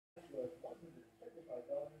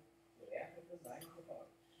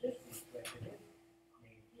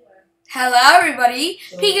Hello everybody,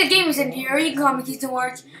 bjqwfv in here, you can call me Keith and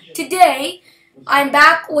Watch. Today, I'm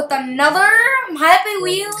back with another Happy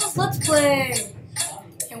Wheels Let's Play.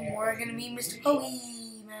 And we're gonna be Mr.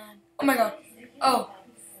 Pokey, man. Oh my god. Oh,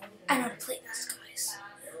 I know how to play this, guys.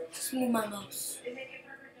 Just move my mouse.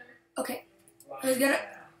 Okay, let's get it.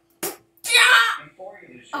 Yeah!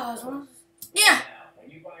 Oh, yeah!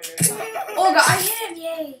 Oh god, I hit him,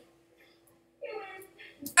 yay!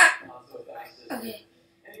 Ah. Okay.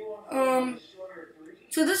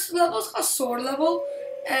 So this level is called sword level,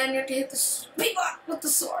 and you have to hit the speed button with the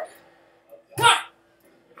sword. Come on!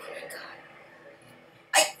 Oh my god.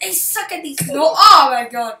 I suck at these. No, oh my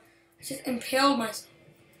god. I just impaled myself.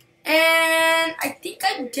 And I think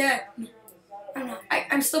I'm dead. No, I'm not.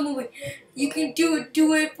 I'm still moving. You can do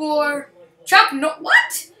it for Chuck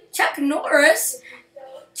what? Chuck Norris?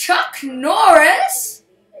 Chuck Norris?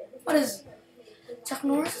 What is it? Chuck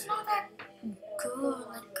Norris is not that good.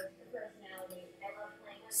 Like,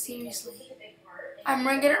 seriously. I'm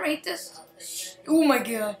gonna rate this. Oh my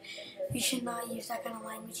god. We should not use that kind of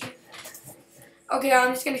language here. Okay,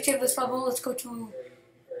 I'm just gonna save this level. Let's go to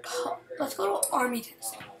army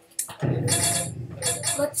test.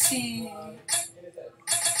 Let's see.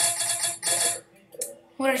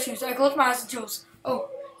 What did I choose? I closed my eyes and chose. Oh,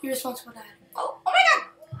 you're responsible for that. Oh my god.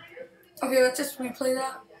 Okay, let's just replay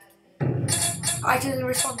that. I chose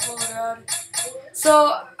responsible for that.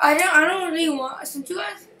 So I don't really want since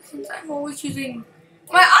I'm always choosing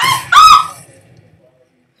my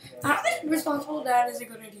I don't think responsible dad is a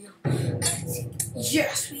good idea.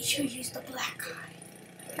 Yes, we should use the black guy.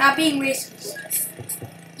 Not being racist.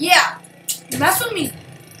 Yeah. Mess with me.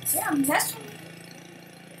 Yeah, mess with me.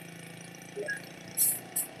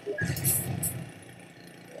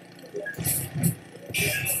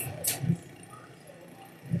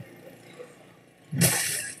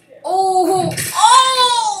 Oh!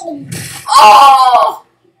 Oh! Oh!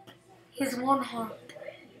 His one heart.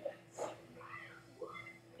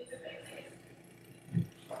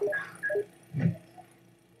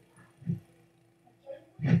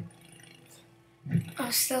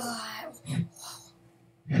 I'm still alive.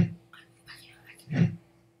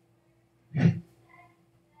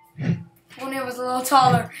 When I was a little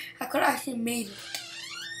taller, I could actually made it.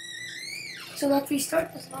 So let's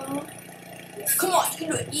restart this level. Come on, you can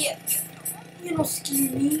do it. Yeah. You don't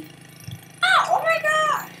scare me. Ah, oh my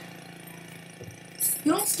god.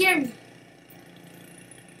 You don't scare me.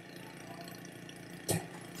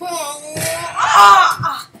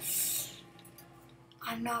 Ah!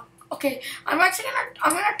 I'm not. Okay, I'm gonna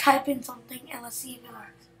type in something and let's see if it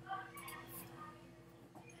works.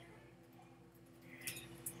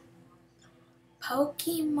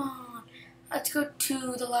 Pokemon. Let's go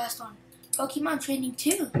to the last one. Pokemon Training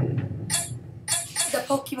 2. The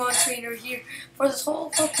Pokemon trainer here for this whole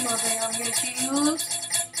Pokemon thing. I'm gonna choose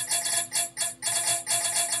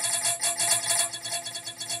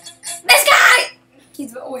this guy.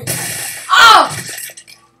 He's wait. Oh!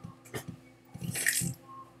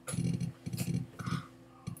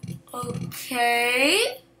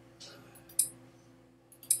 Okay.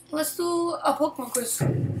 Let's do a Pokemon quiz.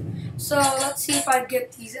 So let's see if I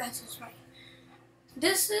get these answers right.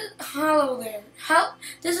 This is hello there.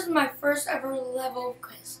 This is my first ever level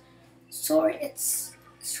quiz. Sorry, it's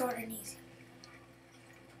short and easy.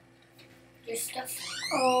 Your stuff.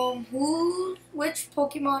 Which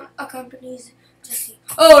Pokemon accompanies Jessie?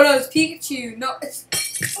 Oh no, it's Pikachu. No, it's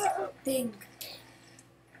thing.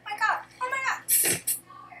 Oh my god! Oh my god!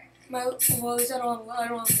 Well, at least I don't have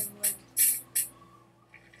any legs.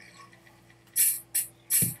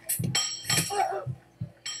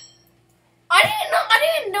 I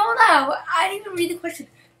didn't know that. I didn't even read the question.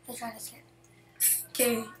 Let's try this again.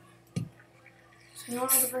 Okay. So you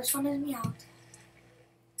don't know the first one is Meowth.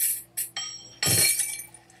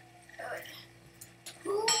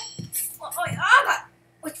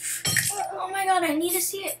 Oh my god, I need to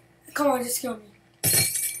see it. Come on, just kill me.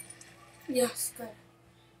 Yes, good.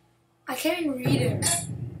 I can't even read it.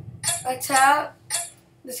 Let's have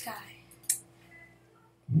this guy.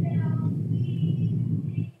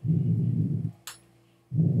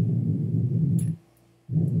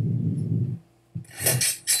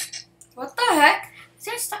 What the heck?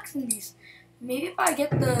 There's stuck in these. Maybe if I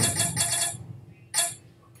get the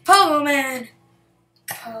Pogoman.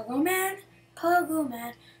 Pogoman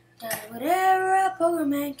does whatever a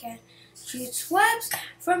Pogoman can. Shoots webs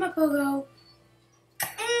from a Pogo.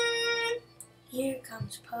 Here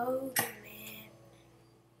comes Pogoman.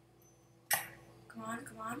 Come on,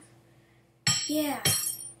 come on. Yeah.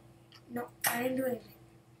 No, I didn't do anything.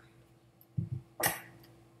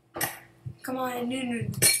 Come on, no.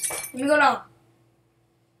 Let me go down.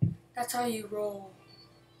 That's how you roll.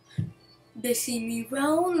 They see me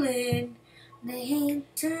rolling. They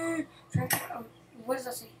hate to. Oh, what does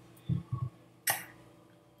that say?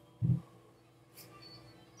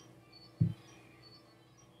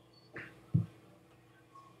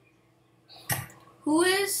 Who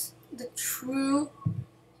is the true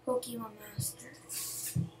Pokemon master?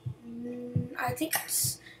 I think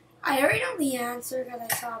I already know the answer because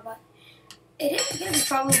I saw, but it is gonna be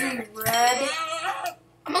probably red.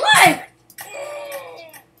 I'm alive!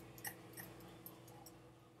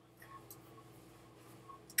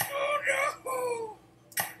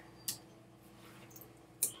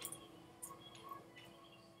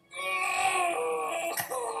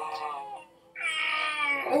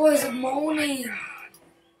 Oh, it's moaning.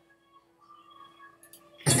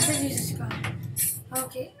 Jesus God.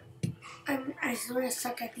 Okay. I sort of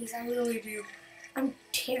suck at these. I really do. I'm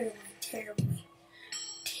terribly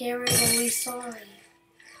sorry.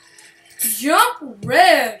 Jump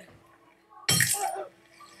red.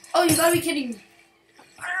 Oh, you gotta be kidding me.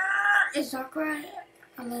 Is that right?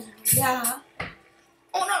 Allegedly. Yeah.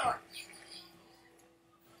 Oh no.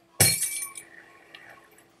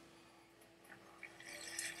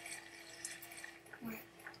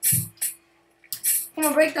 Come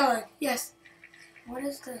on, break the leg. Yes. What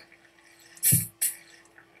is the...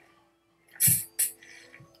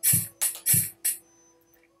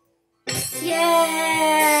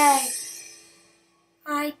 Yay!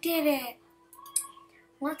 I did it.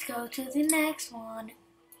 Let's go to the next one.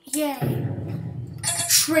 Yay.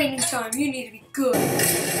 Training time. You need to be good.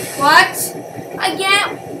 What?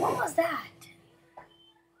 Again? What was that?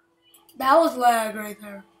 That was lag right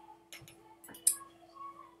there.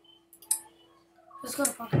 Let's go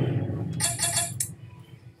to fucking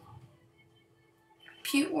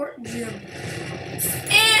Pure Gym.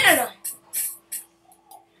 And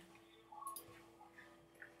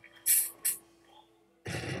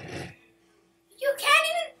you can't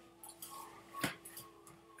even.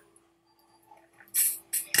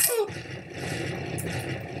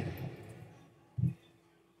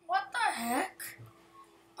 What the heck?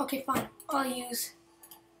 Okay, fine. I'll use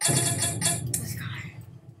this guy.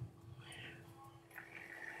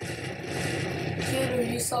 Dude,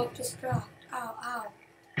 you self-destruct. Ow, ow.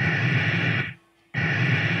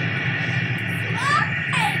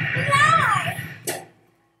 Fly!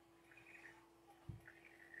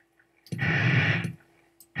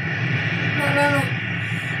 No.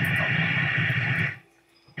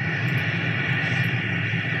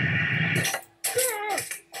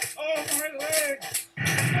 Oh, my leg!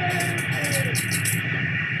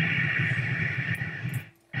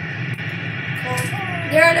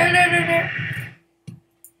 There.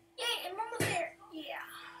 Yay, I'm almost there.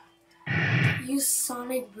 Yeah. Use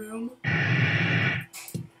Sonic Boom.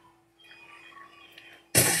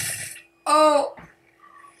 Oh.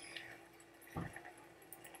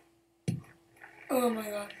 Oh my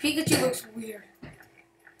god. Pikachu looks weird.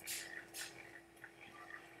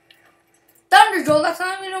 Thunder Jolt, that's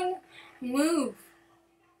not even a move.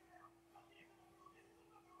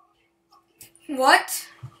 What?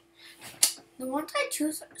 The ones I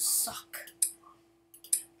choose suck.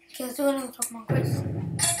 Okay, let's do another Pokemon quiz.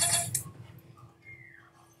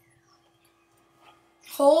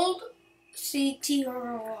 Hold CT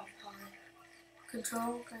or off.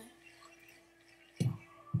 Control, okay. No,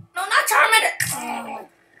 not Charmander!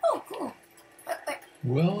 Oh, cool.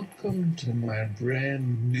 Welcome to my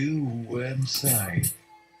brand new website.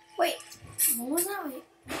 Wait, what was that? Wait.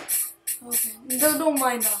 Okay, don't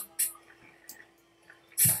mind that.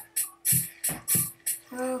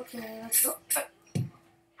 Okay, let's go.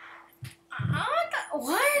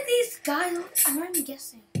 Why are these guys? I'm not even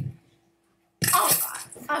guessing. Oh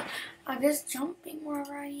god, I'm just jumping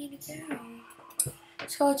wherever I need to go.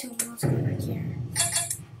 Let's go right here.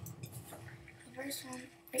 The first one,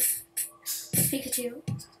 wait, Pikachu.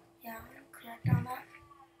 Yeah, correct on that.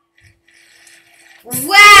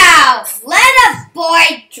 Wow! Let a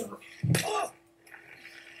boy drink.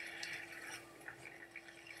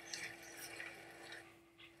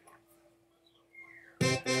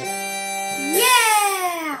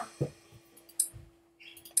 Yeah!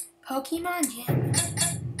 Pokemon Gym.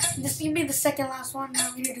 This is gonna be the second last one.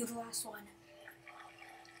 Now we're gonna do the last one.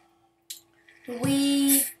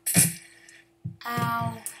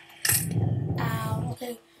 Ow.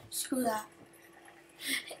 Okay, screw that.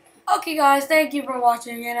 Okay, guys, thank you for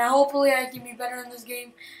watching, and hopefully I can be better in this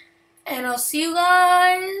game. And I'll see you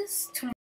guys tomorrow.